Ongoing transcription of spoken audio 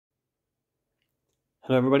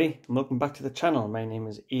Hello everybody and welcome back to the channel. My name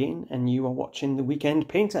is Ian and you are watching The Weekend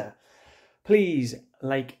Painter. Please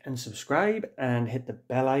like and subscribe and hit the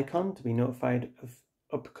bell icon to be notified of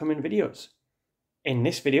upcoming videos. In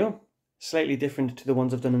this video, slightly different to the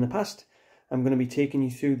ones I've done in the past, I'm going to be taking you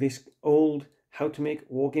through this old How to Make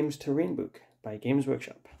Wargames terrain book by Games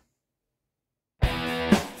Workshop.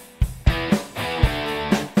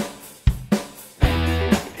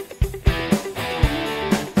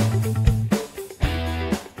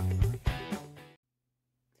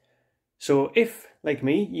 So if, like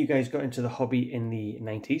me, you guys got into the hobby in the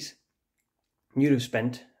 90s, you'd have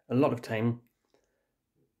spent a lot of time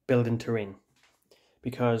building terrain.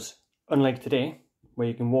 Because unlike today, where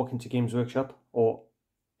you can walk into Games Workshop or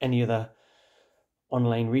any other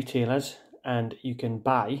online retailers and you can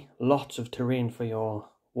buy lots of terrain for your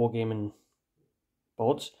wargaming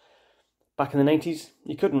boards, back in the 90s,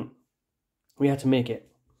 you couldn't. We had to make it.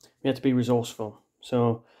 We had to be resourceful.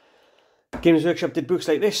 So Games Workshop did books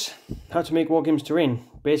like this, How to Make Wargames Terrain,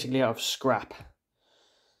 basically out of scrap.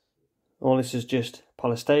 All this is just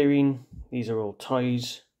polystyrene, these are all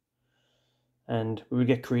toys, and we would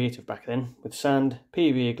get creative back then with sand,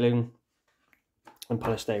 PVA glue and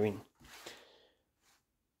polystyrene.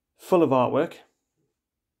 Full of artwork,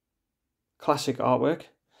 classic artwork.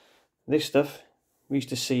 This stuff, we used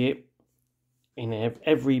to see it in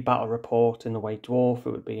every battle report in the White Dwarf,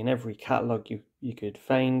 it would be in every catalogue you could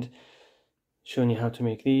find, showing you how to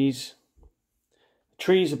make these.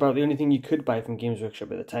 Trees about the only thing you could buy from Games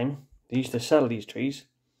Workshop at the time. They used to sell these trees.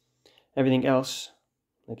 Everything else,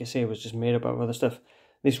 like I say, was just made up of other stuff.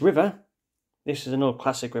 This river, this is an old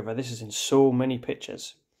classic river. This is in so many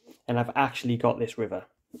pictures. And I've actually got this river.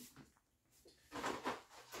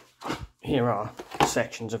 Here are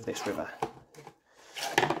sections of this river.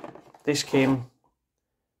 This came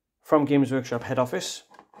from Games Workshop head office.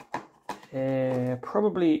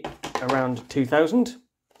 Probably around 2000.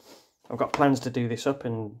 I've got plans to do this up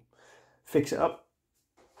and fix it up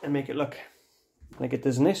and make it look like it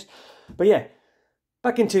does in this. But yeah,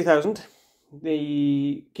 back in 2000,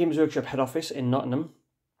 the Games Workshop head office in Nottingham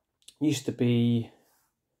used to be,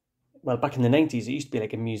 well, back in the 90s, it used to be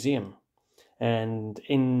like a museum. And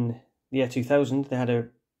in the year 2000, they had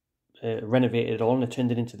renovated it all and it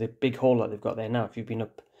turned it into the big hall that they've got there now. If you've been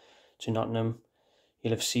up to Nottingham,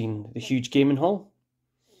 you'll have seen the huge gaming hall.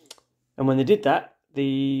 And when they did that,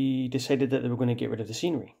 they decided that they were going to get rid of the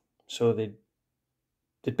scenery. So they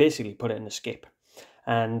basically put it in the skip.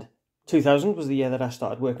 And 2000 was the year that I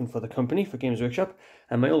started working for the company, for Games Workshop.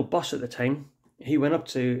 And my old boss at the time, he went up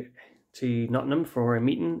to Nottingham for a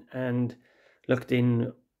meeting and looked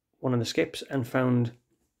in one of the skips and found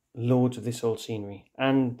loads of this old scenery.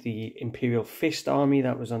 And the Imperial Fist army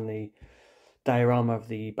that was on the diorama of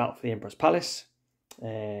the Battle for the Emperor's Palace.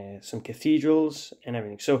 Some cathedrals and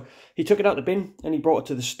everything. So he took it out the bin and he brought it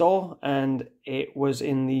to the store, and it was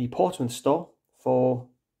in the Portsmouth store for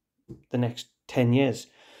the next 10 years.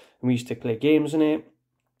 And we used to play games in it,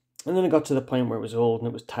 and then it got to the point where it was old and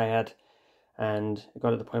it was tired, and it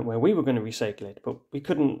got to the point where we were going to recycle it, but we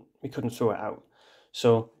couldn't throw it out.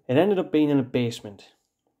 So it ended up being in a basement,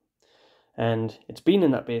 and it's been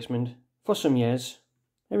in that basement for some years.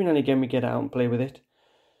 Every now and again we get out and play with it,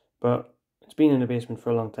 but it's been in the basement for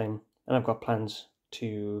a long time, and I've got plans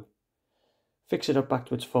to fix it up back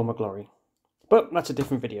to its former glory. But that's a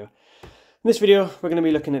different video. In this video, we're going to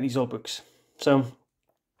be looking at these old books. So,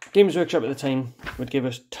 Games Workshop at the time would give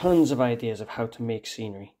us tons of ideas of how to make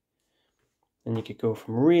scenery. And you could go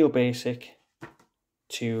from real basic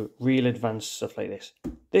to real advanced stuff like this.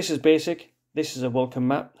 This is basic. This is a welcome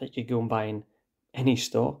map that you could go and buy in any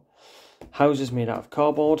store. Houses made out of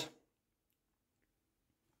cardboard.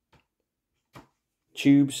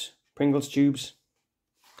 Tubes, Pringles tubes,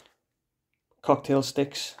 cocktail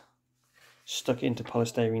sticks stuck into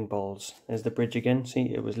polystyrene balls. There's the bridge again. See,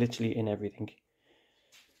 it was literally in everything.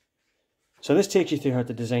 So this takes you through how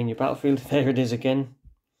to design your battlefield. There it is again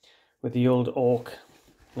with the old orc.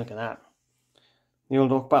 Look at that. The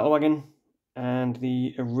old orc battle wagon and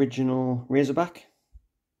the original Razorback.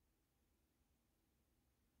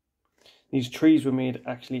 These trees were made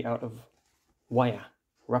actually out of wire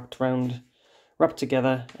wrapped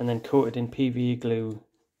together and then coated in PVA glue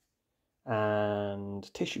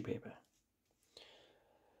and tissue paper.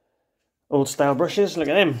 Old style brushes, look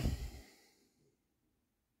at them.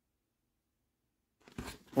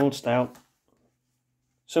 Old style.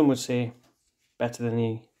 Some would say better than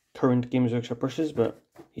the current Games Workshop brushes, but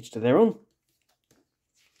each to their own.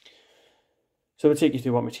 So we'll take you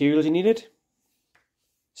through what materials you needed.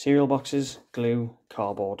 Cereal boxes, glue,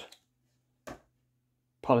 cardboard,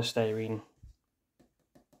 polystyrene,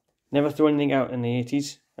 Never threw anything out in the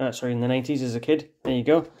 80s. Sorry, in the 90s as a kid. There you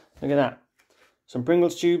go. Look at that. Some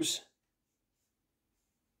Pringles tubes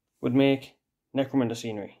would make Necromunda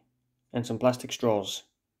scenery. And some plastic straws.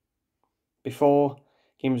 Before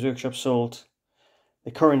Games Workshop sold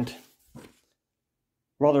the current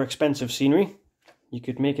rather expensive scenery, you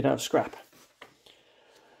could make it out of scrap.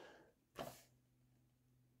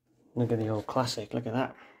 Look at the old classic, look at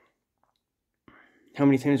that. How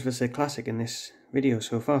many times have I said classic in this video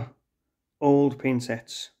so far? Old paint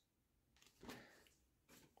sets.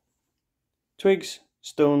 Twigs,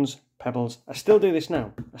 stones, pebbles. I still do this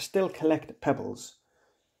now. I still collect pebbles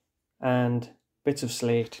and bits of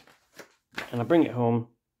slate, and I bring it home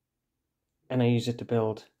and I use it to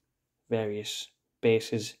build various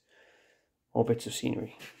bases or bits of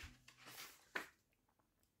scenery.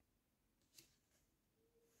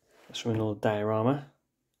 That's from an old diorama.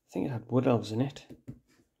 I think it had wood elves in it.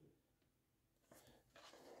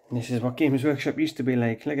 And this is what Games Workshop used to be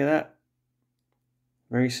like. Look at that.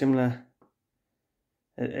 Very similar.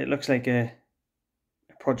 It looks like a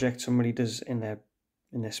project somebody does in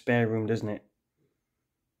their spare room, doesn't it?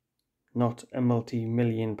 Not a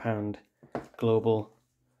multi-million-pound global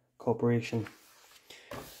corporation.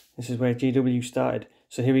 This is where GW started.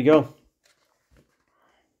 So here we go.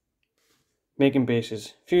 Making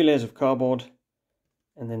bases. A few layers of cardboard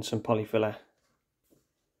and then some polyfiller.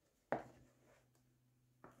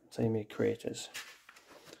 That's how you make craters.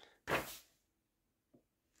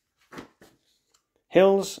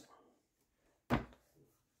 Hills.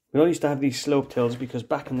 We all used to have these sloped hills because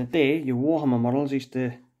back in the day your Warhammer models used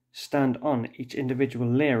to stand on each individual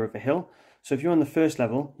layer of a hill. So if you're on the first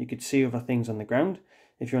level, you could see over things on the ground.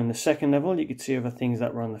 If you're on the second level, you could see over things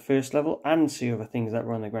that were on the first level and see over things that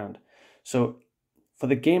were on the ground. So for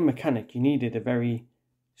the game mechanic, you needed a very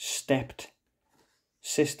stepped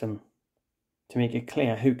system to make it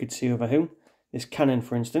clear who could see over who. This cannon,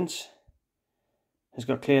 for instance, has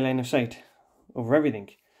got clear line of sight over everything.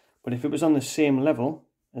 But if it was on the same level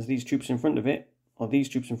as these troops in front of it, or these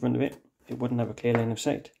troops in front of it, it wouldn't have a clear line of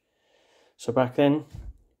sight. So back then,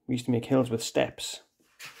 we used to make hills with steps.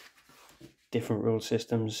 Different rule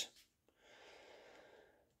systems.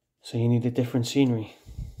 So you needed different scenery.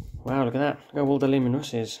 Wow, look at that. Look how old the Lehman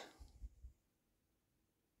Russ is.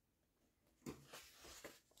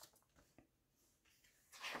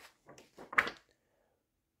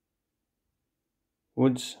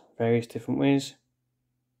 Woods, various different ways.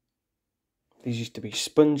 These used to be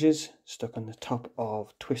sponges stuck on the top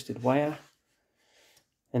of twisted wire.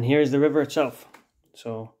 And here's the river itself.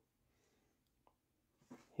 So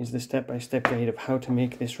here's the step-by-step guide of how to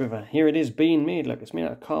make this river. Here it is being made. Look, it's made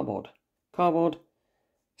out of cardboard. Cardboard,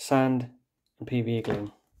 sand and PVA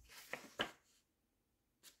glue.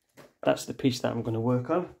 That's the piece that I'm going to work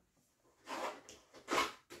on.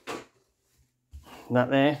 And that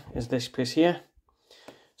there is this piece here.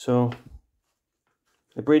 So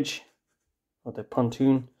the bridge or the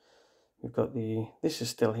pontoon, we've got this is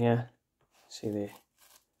still here. See it's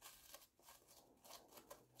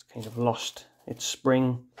kind of lost its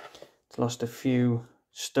spring. It's lost a few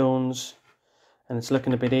stones and it's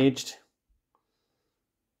looking a bit aged.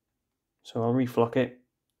 So I'll reflock it.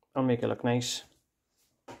 I'll make it look nice.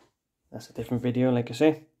 That's a different video, like I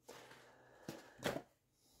say.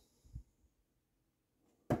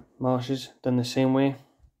 Marshes done the same way.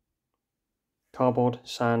 Cardboard,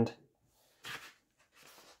 sand,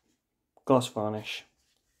 gloss varnish,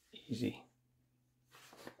 easy.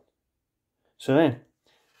 So then,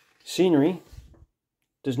 scenery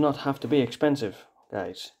does not have to be expensive,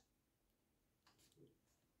 guys.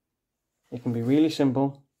 It can be really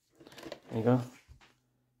simple. There you go.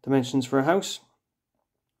 Dimensions for a house.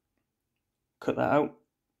 Cut that out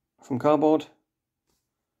from cardboard.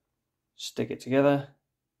 Stick it together.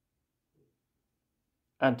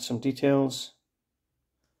 Add some details.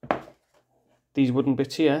 These wooden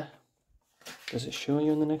bits here. Does it show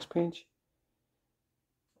you on the next page?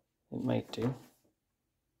 It might do.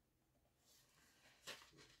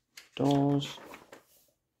 Doors.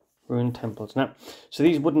 Ruined temples. Now, so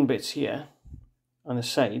these wooden bits here on the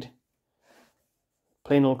side,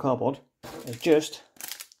 plain old cardboard, are just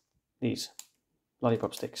these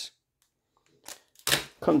lollipop sticks.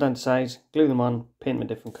 Cut them down to size, glue them on, paint them a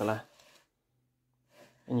different colour,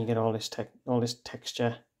 and you get all this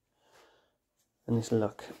texture and this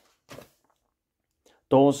look.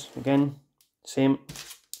 Doors, again, same.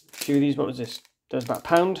 A few of these, what was this? Does about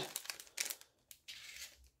 £1.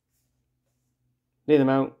 Lay them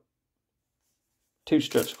out. 2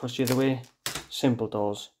 struts across the other way. Simple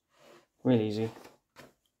doors. Really easy.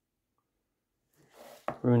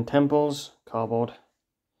 Ruined temples, cardboard.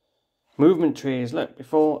 Movement trays. Look,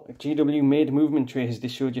 before GW made movement trays, they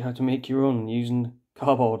showed you how to make your own using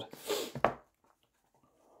cardboard.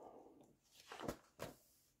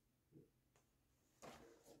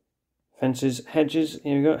 Fences, hedges.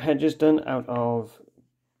 Here we go. Hedges done out of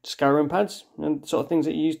scouring pads and sort of things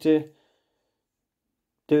that you use to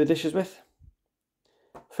do the dishes with.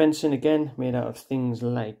 Fencing again made out of things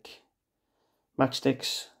like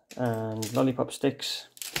matchsticks and lollipop sticks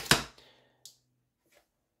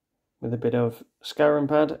with a bit of scouring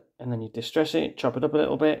pad, and then you distress it, chop it up a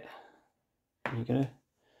little bit, and you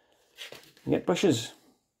get bushes.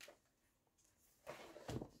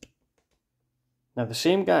 Now the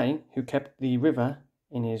same guy who kept the river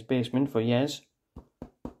in his basement for years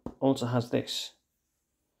also has this.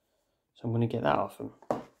 So I'm going to get that off him,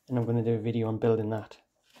 and I'm going to do a video on building that.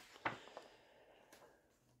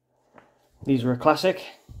 These were a classic.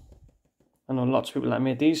 I know lots of people that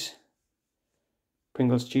made these.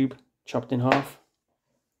 Pringles tube chopped in half.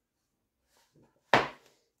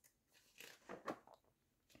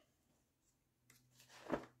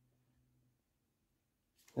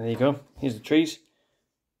 There you go. Here's the trees.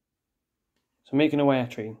 So making a wire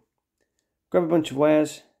tree. Grab a bunch of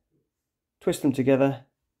wires, twist them together,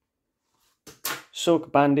 soak a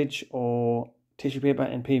bandage or tissue paper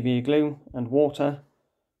in PVA glue and water,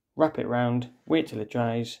 wrap it round, wait till it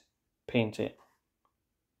dries, paint it.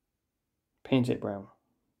 Paint it brown.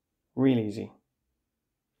 Real easy.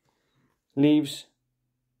 Leaves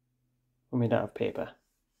were made out of paper.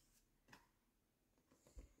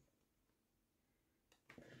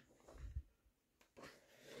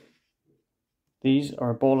 These are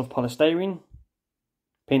a ball of polystyrene,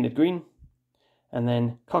 painted green, and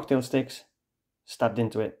then cocktail sticks stabbed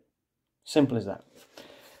into it. Simple as that.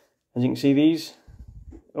 As you can see, these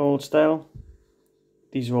old style,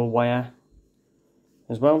 these are all wire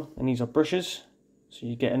as well, and these are brushes. So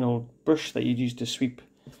you get an old brush that you'd use to sweep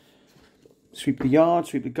the yard,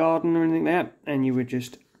 sweep the garden or anything like that, and you would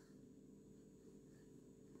just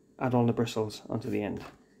add all the bristles onto the end.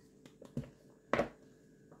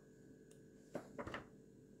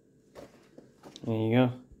 There you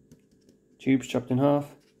go. Tubes chopped in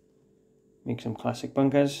half. Make some classic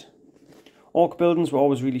bunkers. Orc buildings were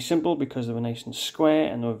always really simple because they were nice and square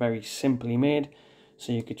and they were very simply made.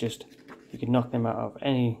 So you could knock them out of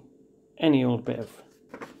any old bit of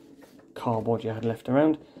cardboard you had left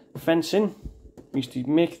around. Fencing, we used to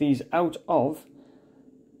make these out of,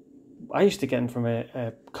 I used to get them from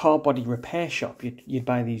a car body repair shop. You'd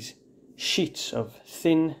buy these sheets of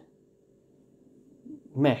thin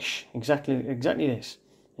mesh, exactly this,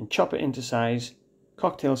 and chop it into size,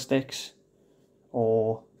 cocktail sticks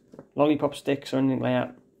or lollipop sticks or anything like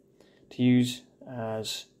that to use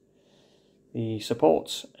as the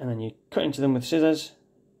supports, and then you cut into them with scissors,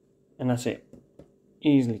 and that's it.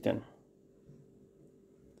 Easily done.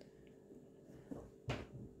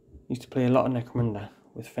 Used to play a lot of Necromunda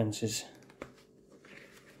with fences.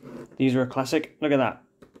 These are a classic. Look at that.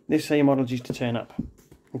 This is how your models used to turn up.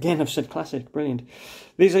 Again, I've said classic, brilliant.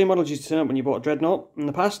 These are your models used to turn up when you bought a Dreadnought in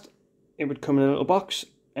the past. It would come in a little box,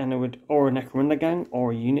 and it would, or a Necromunda gang,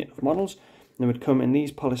 or a unit of models, and it would come in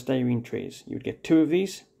these polystyrene trays. You would get 2 of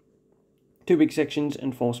these, 2 big sections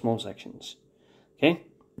and 4 small sections. Okay?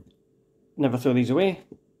 Never throw these away.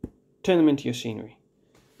 Turn them into your scenery.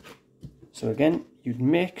 So again, you'd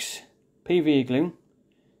mix PVA glue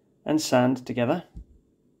and sand together.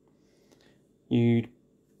 You'd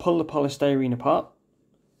pull the polystyrene apart,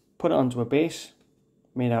 put it onto a base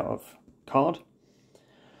made out of card,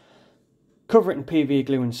 cover it in PVA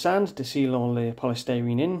glue and sand to seal all the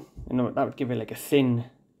polystyrene in, and that would give it like a thin,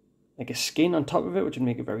 like a skin on top of it, which would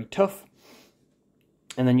make it very tough.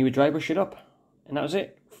 And then you would dry brush it up, and that was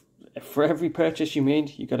it. For every purchase you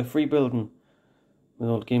made, you got a free building with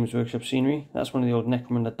old Games Workshop scenery. That's one of the old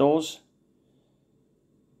Necromunda doors,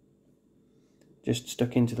 just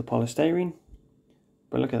stuck into the polystyrene.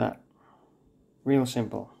 But look at that, real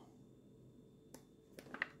simple.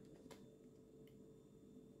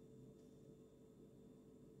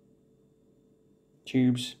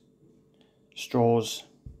 Tubes, straws,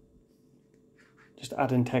 just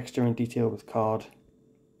adding texture and detail with card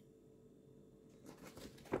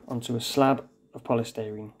onto a slab of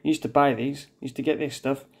polystyrene. You used to buy these, used to get this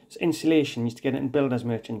stuff. It's insulation, you used to get it in builders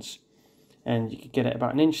merchants, and you could get it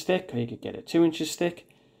about 1 inch thick, or you could get it 2 inches thick,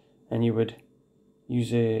 and you would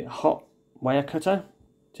use a hot wire cutter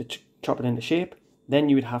to chop it into shape. Then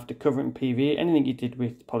you would have to cover it in PVA. Anything you did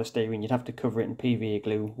with polystyrene, you'd have to cover it in PVA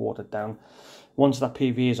glue, watered down. Once that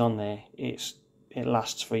PVA is on there, it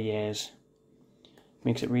lasts for years.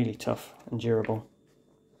 Makes it really tough and durable.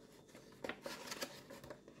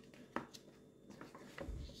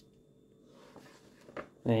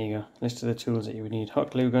 There you go, list of the tools that you would need.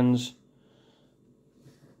 Hot glue guns,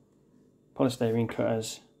 polystyrene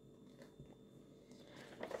cutters.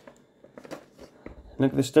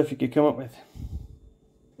 Look at the stuff you could come up with.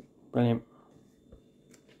 Brilliant.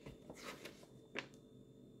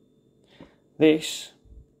 This,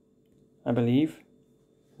 I believe,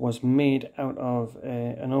 was made out of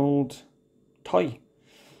an old toy.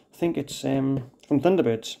 I think it's from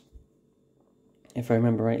Thunderbirds, if I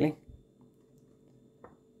remember rightly.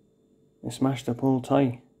 A smashed up old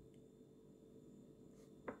toy.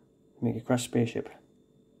 Make a crash spaceship.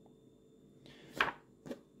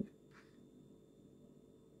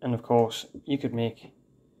 And of course, you could make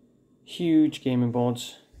huge gaming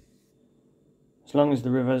boards as long as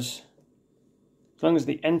the rivers, as long as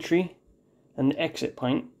the entry and the exit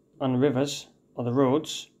point on the rivers or the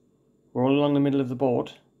roads were all along the middle of the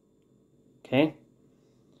board. Okay,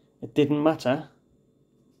 it didn't matter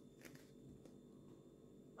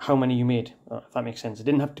how many you made, if that makes sense. It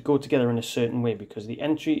didn't have to go together in a certain way, because the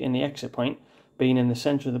entry and the exit point being in the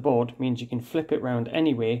center of the board means you can flip it round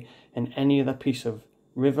any way, and any other piece of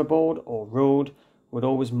riverboard or road would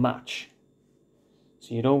always match.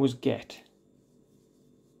 So you'd always get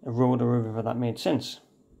a road or a river that made sense.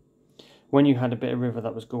 When you had a bit of river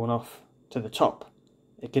that was going off to the top,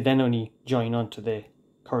 it could then only join onto the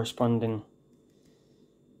corresponding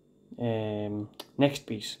next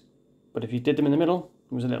piece. But if you did them in the middle,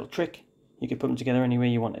 it was a little trick. You could put them together any way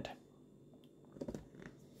you wanted.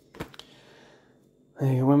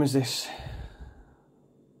 There you go. When was this?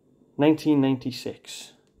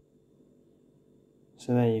 1996.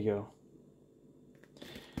 So there you go.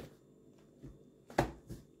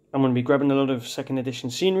 I'm going to be grabbing a lot of second edition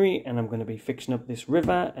scenery, and I'm going to be fixing up this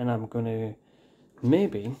river, and I'm going to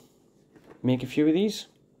maybe make a few of these.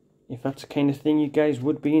 If that's the kind of thing you guys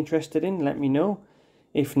would be interested in, let me know.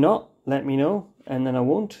 If not, let me know, and then I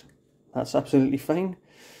won't. That's absolutely fine.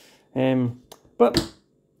 But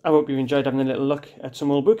I hope you've enjoyed having a little look at some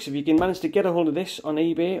old books. If you can manage to get a hold of this on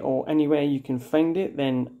eBay or anywhere you can find it,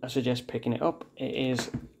 then I suggest picking it up. It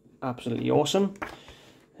is absolutely awesome.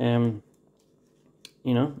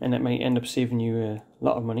 You know, and it might end up saving you a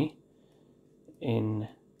lot of money in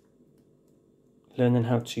learning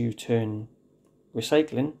how to turn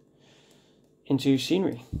recycling into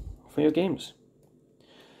scenery for your games.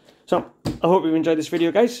 So, I hope you've enjoyed this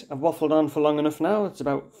video, guys. I've waffled on for long enough now. It's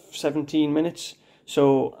about 17 minutes.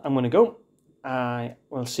 So, I'm going to go. I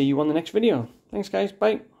will see you on the next video. Thanks, guys.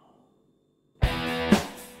 Bye.